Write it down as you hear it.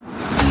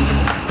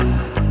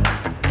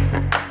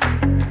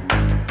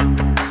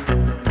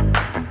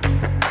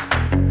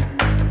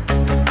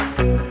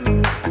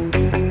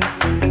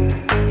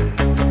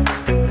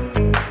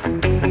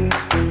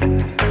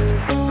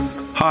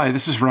Hi,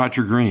 this is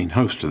Roger Green,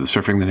 host of the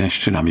Surfing the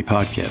Nash Tsunami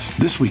podcast.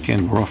 This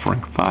weekend, we're offering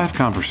 5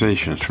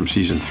 conversations from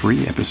Season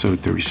 3,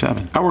 Episode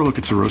 37. Our look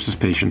at cirrhosis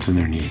patients and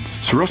their needs.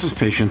 Cirrhosis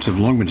patients have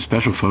long been a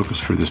special focus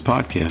for this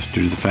podcast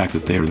due to the fact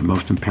that they are the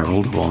most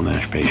imperiled of all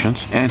NASH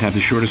patients and have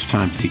the shortest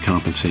time to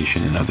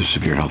decompensation and other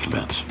severe health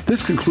events.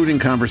 This concluding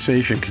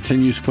conversation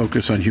continues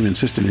focus on human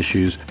system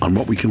issues, on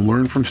what we can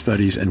learn from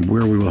studies, and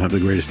where we will have the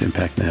greatest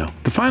impact now.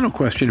 The final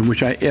question, in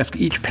which I ask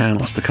each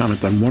panelist to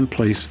comment on one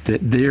place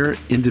that their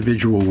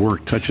individual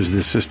work touches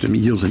this system,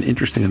 yields an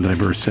interesting and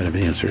diverse set of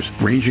answers,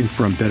 ranging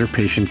from better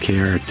patient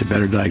care to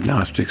better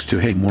diagnostics to,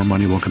 hey, more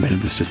money will come into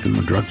the system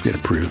when drugs get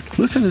approved.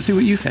 Listen and see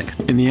what you think.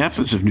 In the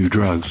absence of new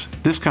drugs,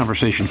 this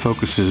conversation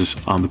focuses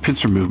on the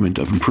pincer movement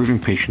of improving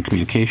patient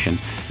communication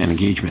and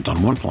engagement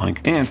on one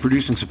flank and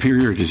producing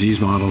superior disease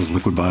models,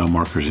 liquid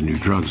biomarkers, and new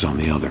drugs on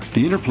the other.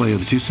 The interplay of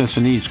the two sets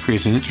of needs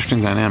creates an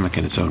interesting dynamic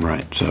in its own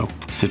right. So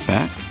sit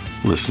back,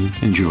 listen,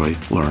 enjoy,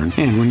 learn,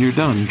 and when you're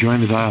done, join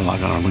the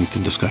dialogue on our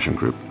LinkedIn discussion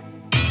group.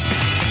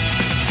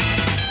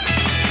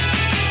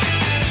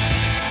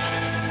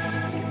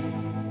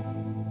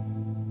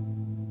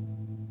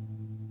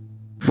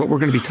 What we're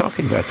going to be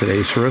talking about today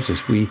is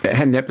cirrhosis. We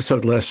had an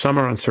episode last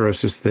summer on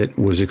cirrhosis that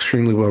was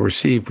extremely well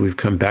received. We've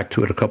come back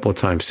to it a couple of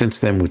times since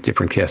then with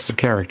different casts of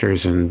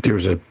characters. And there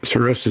was a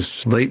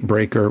cirrhosis late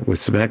breaker with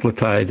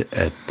semaglutide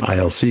at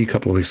ILC a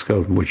couple of weeks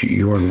ago, in which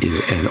Jorn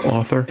is an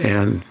author.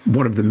 And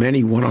one of the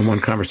many one-on-one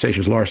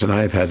conversations Lars and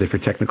I have had that for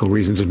technical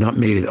reasons have not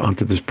made it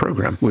onto this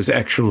program was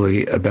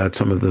actually about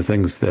some of the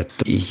things that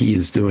he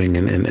is doing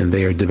and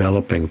they are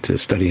developing to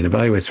study and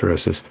evaluate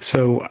cirrhosis.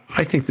 So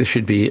I think this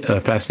should be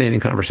a fascinating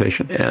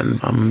conversation.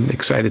 And I'm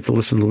excited to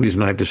listen. Louise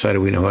and I have decided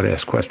we know how to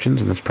ask questions,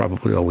 and that's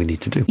probably all we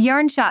need to do.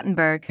 Jorn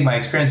Schattenberg. My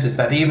experience is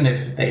that even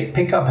if they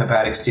pick up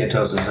hepatic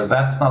steatosis, if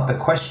that's not the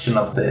question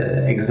of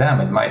the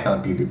exam, it might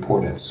not be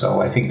reported.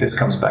 So I think this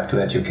comes back to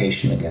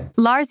education again.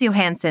 Lars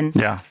Johansson.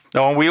 Yeah.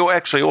 No, we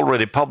actually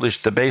already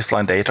published the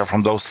baseline data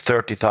from those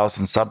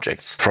 30,000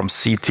 subjects from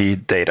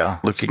CT data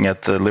looking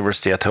at the liver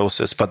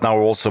steatosis, but now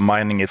we're also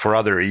mining it for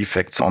other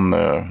effects on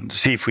to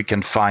see if we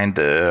can find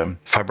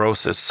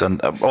fibrosis. And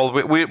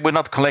we're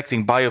not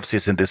collecting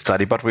biopsies in this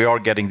study, but we are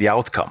getting the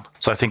outcome.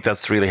 So I think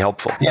that's really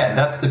helpful. Yeah,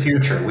 that's the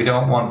future. We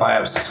don't want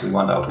biopsies, we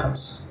want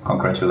outcomes.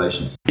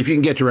 Congratulations. If you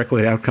can get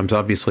directly at outcomes,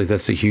 obviously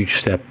that's a huge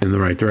step in the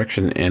right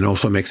direction and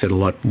also makes it a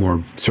lot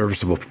more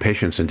serviceable for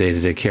patients in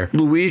day-to-day care.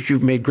 Louise,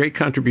 you've made great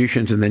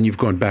contributions and then you've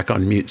gone back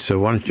on mute. So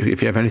why don't you,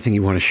 if you have anything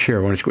you want to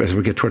share, why don't you, as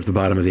we get towards the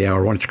bottom of the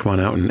hour, why don't you come on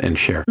out and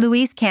share?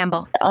 Louise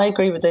Campbell. I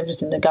agree with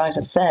everything the guys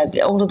have said.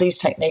 All of these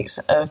techniques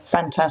are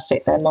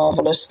fantastic. They're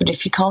marvelous. But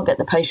if you can't get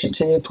the patient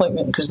to the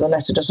appointment because the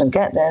letter doesn't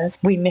get there,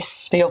 we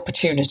miss the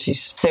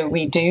opportunities. So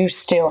we do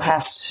still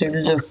have to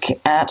look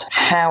at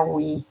how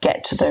we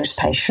get to those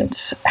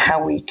patients,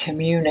 how we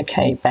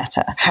communicate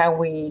better, how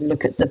we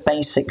look at the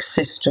basic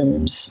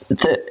systems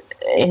that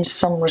in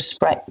some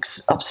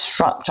respects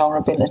obstruct our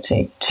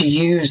ability to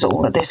use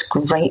all of this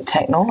great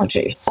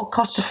technology or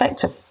cost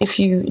effective. If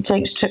it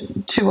takes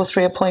 2 or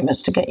 3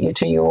 appointments to get you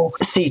to your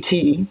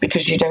CT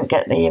because you don't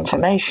get the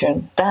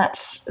information,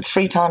 that's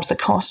 3 times the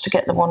cost to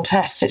get the one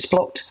test. It's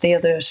blocked the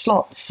other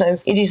slots. So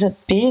it is a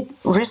big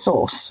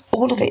resource.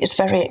 All of it is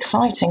very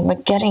exciting. We're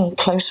getting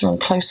closer and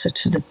closer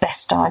to the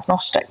best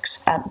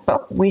diagnostics,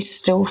 but we're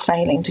still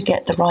failing to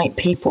get the right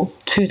people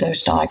to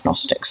those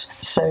diagnostics.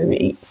 So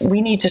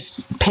we need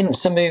to pinch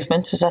some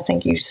movement, as I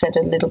think you said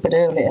a little bit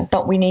earlier,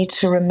 but we need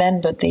to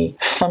remember the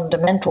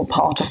fundamental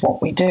part of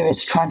what we do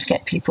is trying to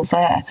get people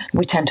there.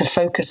 We tend to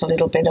focus a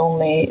little bit on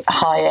the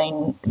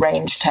high-end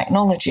range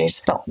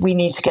technologies, but we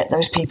need to get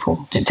those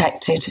people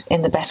detected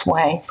in the best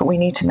way, but we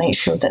need to make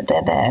sure that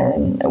they're there,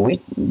 and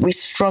we're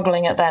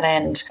struggling at that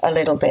end a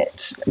little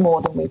bit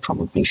more than we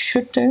probably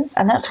should do,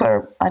 and that's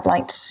where I'd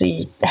like to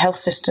see health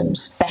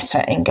systems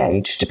better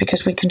engaged,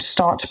 because we can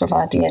start to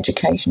provide the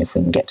education if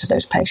we can get to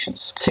those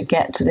patients to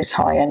get to this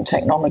high-end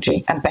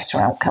technology and better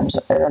outcomes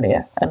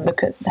earlier and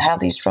look at how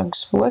these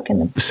drugs work in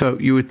them. So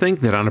you would think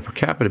that on a per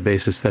capita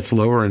basis, that's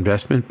lower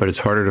investment, but it's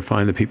harder to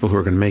find the people who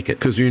are going to make it.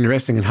 Because you're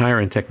investing in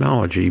higher-end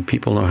technology,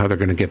 people know how they're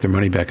going to get their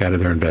money back out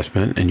of their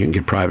investment, and you can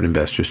get private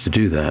investors to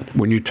do that.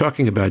 When you're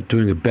talking about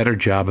doing a better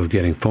job of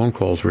getting phone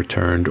calls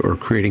returned or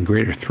creating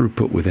greater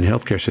throughput within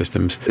healthcare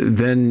systems,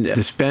 then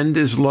the spend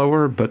is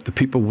lower, but the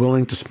people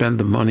willing to spend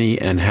the money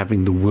and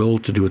having the will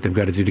to do what they've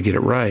got to do to get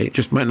it right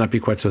just might not be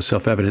quite so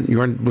self-evident.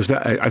 Was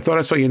that? I thought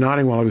I saw you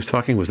nodding while I was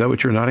talking. Was that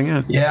what you were nodding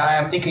at? Yeah, I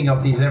am thinking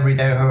of these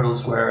everyday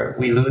hurdles where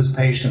we lose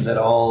patients at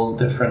all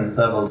different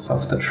levels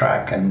of the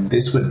track, and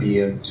this would be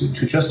to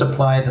just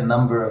apply the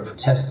number of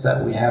tests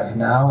that we have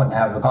now and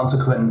have a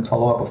consequent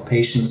follow-up of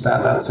patients.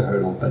 That's a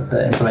hurdle, but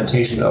the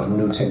implementation of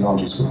new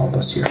technologies will help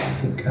us here. I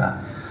think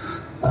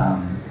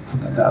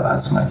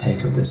that's my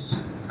take of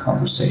this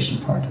conversation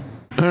part.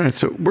 All right,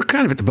 so we're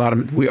kind of at the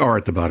bottom. We are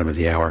at the bottom of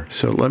the hour.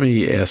 So let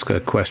me ask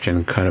a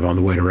question kind of on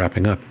the way to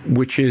wrapping up,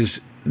 which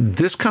is,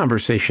 this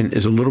conversation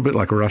is a little bit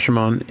like a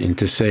Rashomon, and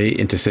to say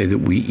that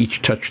we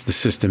each touch the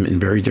system in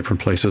very different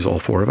places, all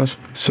 4 of us.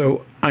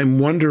 So I'm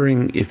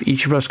wondering if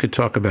each of us could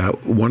talk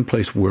about one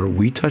place where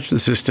we touch the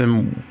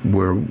system,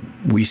 where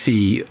we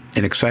see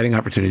an exciting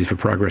opportunity for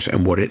progress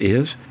and what it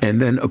is,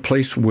 and then a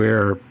place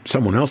where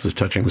someone else is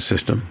touching the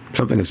system,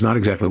 something that's not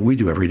exactly what we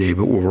do every day,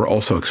 but where we're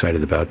also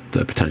excited about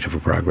the potential for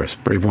progress.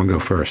 Brave one, go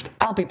first.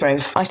 I'll be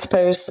brave. I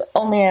suppose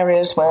on the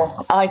areas where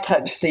I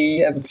touch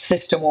the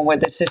system or where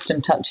the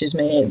system touches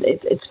me,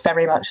 it's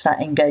very much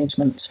that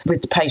engagement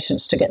with the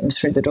patients to get them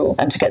through the door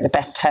and to get the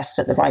best test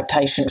at the right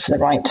patient for the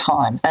right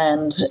time.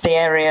 And the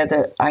area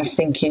that I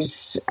think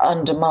is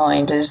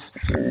undermined, is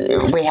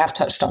we have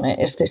touched on it,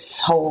 is this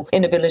whole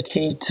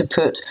inability to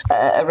put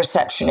a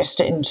receptionist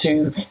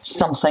into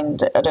something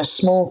that at a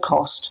small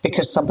cost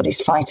because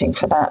somebody's fighting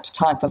for that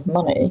type of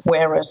money,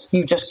 whereas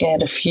you just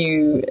get a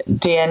few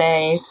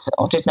DNAs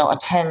or did not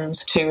attend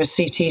to a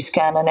CT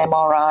scan and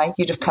MRI,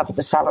 you'd have covered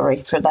the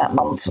salary for that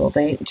month or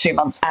the 2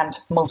 months and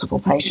multiple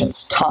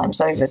patients times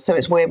over. So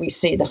it's where we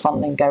see the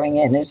funding going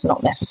in is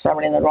not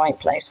necessarily in the right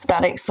place.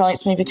 That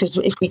excites me because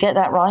if we get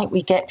that right,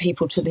 we get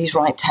people to these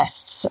right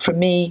tests. For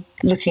me,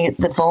 looking at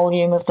the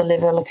volume of the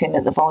liver, looking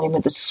at the volume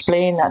of the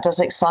spleen, that does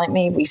excite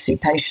me. We see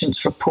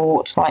patients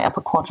report right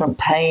upper quadrant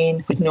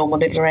pain with normal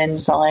liver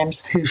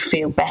enzymes who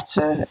feel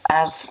better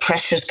as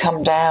pressures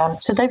come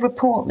down. So they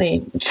report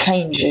the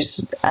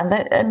changes,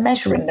 and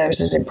measuring those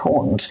is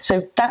important.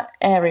 So that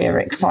area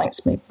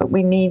excites me, but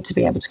we need to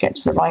be able to get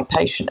to the right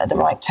patient at the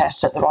right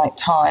test at the right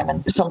time.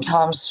 And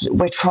sometimes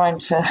we're trying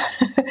to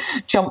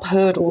jump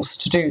hurdles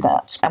to do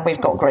that. And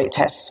we've got great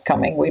tests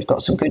coming. We've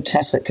got some good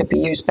tests that could be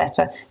used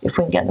better if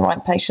we can get the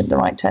right patient, the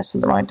right test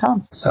at the right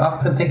time. So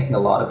I've been thinking a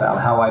lot about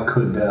how I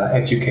could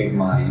educate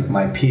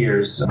my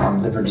peers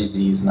on liver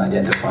disease and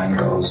identifying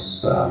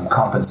those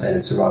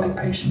compensated cirrhotic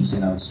patients,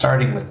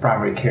 starting with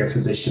primary care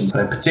physicians,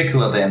 but in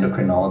particular the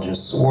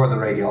endocrinologists or the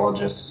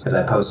radiologists. As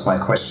I post my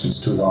questions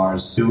to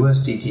Lars, do a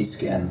CT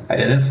scan,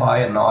 identify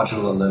a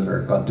nodular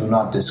liver, but do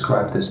not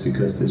describe this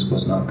because this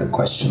was not the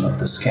question of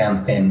the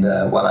scan. And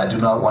while I do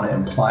not want to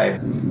imply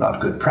not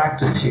good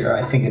practice here,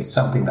 I think it's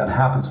something that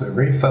happens. We're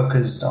very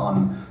focused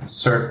on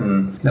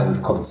certain,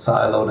 we've called it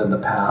siloed in the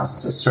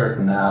past,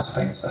 certain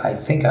aspects. I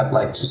think I'd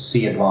like to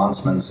see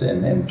advancements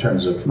in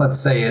terms of, let's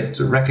say,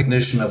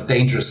 recognition of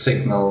dangerous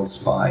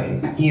signals by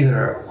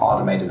either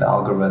automated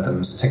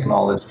algorithms,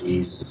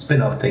 technologies,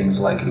 spin-off things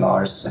like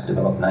Lars has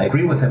developed. And I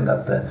agree with him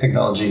that the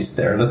technologies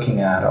they're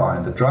looking at are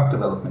in the drug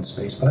development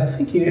space. But I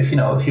think if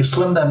you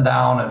slim them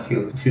down, if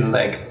you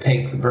like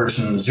take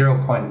version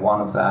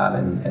 0.1 of that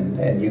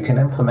and you can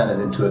implement it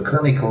into a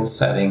clinical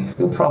setting,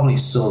 you'll probably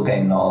still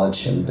gain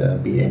knowledge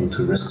and be able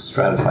to risk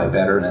stratify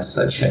better. And as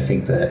such, I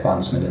think the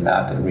advancement in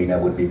that arena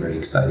would be very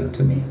exciting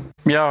to me.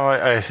 Yeah,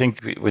 I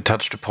think we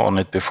touched upon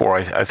it before.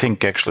 I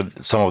think actually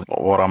some of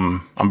what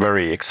I'm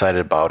very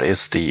excited about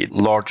is the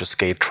larger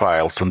scale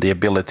trials and the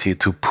ability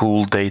to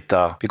pool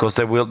data, because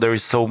there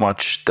is so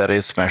much that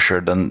is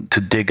measured, and to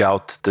dig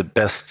out the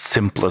best,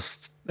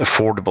 simplest,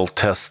 affordable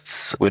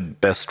tests with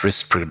best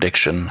risk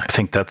prediction. I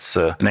think that's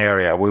an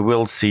area we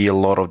will see a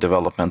lot of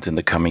development in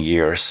the coming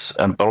years.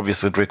 And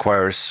obviously it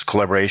requires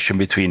collaboration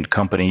between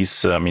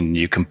companies. I mean,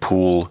 you can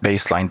pool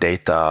baseline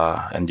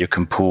data and you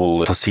can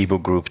pool placebo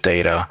group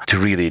data to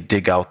really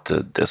dig out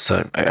this.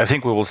 I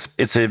think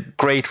it's a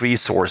great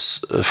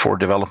resource for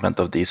development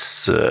of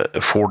these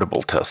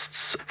affordable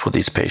tests for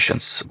these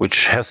patients,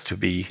 which has to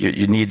be,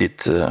 you need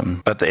it,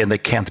 and they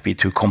can't be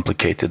too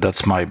complicated.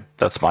 That's my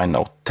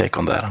take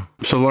on that.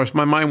 So Lars,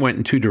 my mind went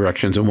in two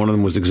directions, and one of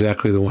them was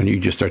exactly the one you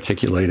just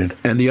articulated.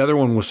 And the other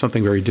one was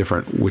something very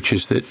different, which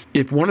is that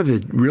if one of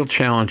the real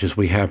challenges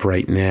we have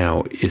right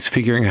now is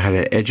figuring out how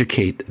to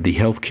educate the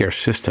healthcare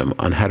system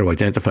on how to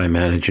identify,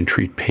 manage, and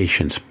treat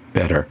patients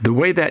better, the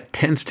way that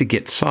tends to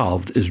get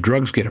solved is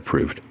drugs get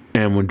approved.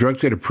 And when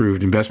drugs get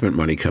approved, investment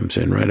money comes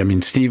in, right? I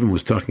mean, Stephen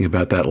was talking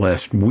about that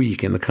last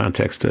week in the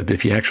context of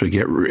if you actually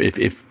get,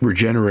 if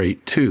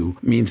Regenerate 2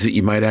 means that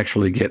you might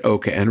actually get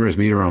OCA and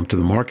resmetirom to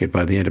the market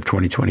by the end of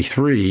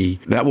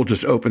 2023, that will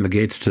just open the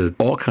gates to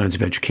all kinds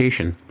of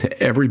education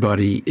to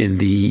everybody in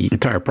the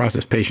entire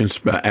process, patients,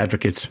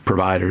 advocates,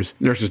 providers,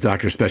 nurses,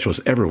 doctors,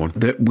 specialists, everyone,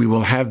 that we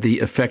will have the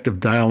effect of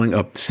dialing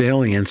up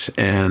salience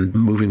and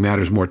moving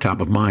matters more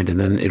top of mind. And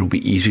then it'll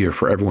be easier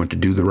for everyone to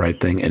do the right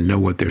thing and know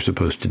what they're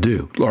supposed to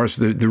do.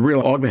 The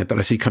real augment that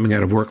I see coming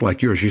out of work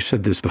like yours, you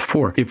said this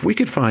before, if we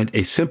could find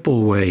a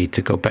simple way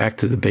to go back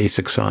to the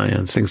basic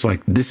science, things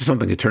like this is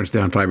something that turns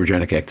down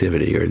fibrogenic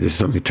activity, or this is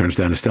something that turns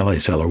down a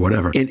stellate cell or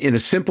whatever, in a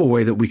simple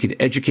way that we could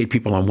educate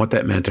people on what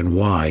that meant and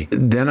why,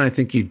 then I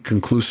think you'd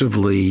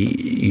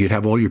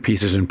have all your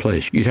pieces in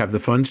place. You'd have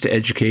the funds to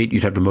educate,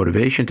 you'd have the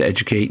motivation to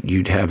educate,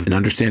 you'd have an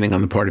understanding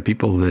on the part of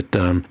people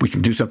that we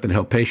can do something to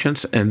help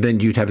patients, and then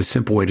you'd have a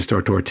simple way to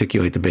start to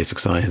articulate the basic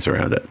science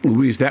around it.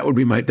 Louise, that would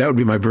be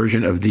my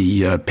version of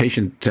the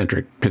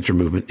patient-centric pincer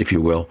movement, if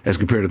you will, as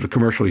compared to the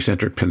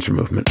commercially-centric pincer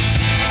movement.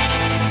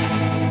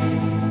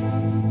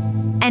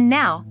 And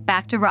now,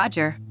 back to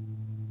Roger.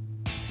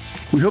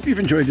 We hope you've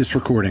enjoyed this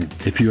recording.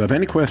 If you have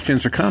any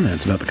questions or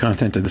comments about the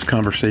content of this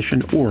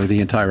conversation or the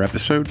entire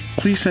episode,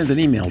 please send an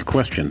email to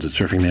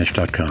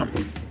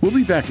questions@surfingthenash.com. We'll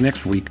be back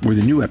next week with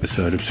a new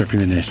episode of Surfing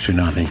the Nash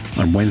Tsunami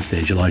on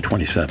Wednesday, July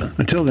 27th.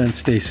 Until then,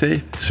 stay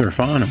safe, surf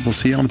on, and we'll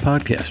see you on the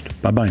podcast.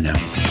 Bye-bye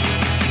now.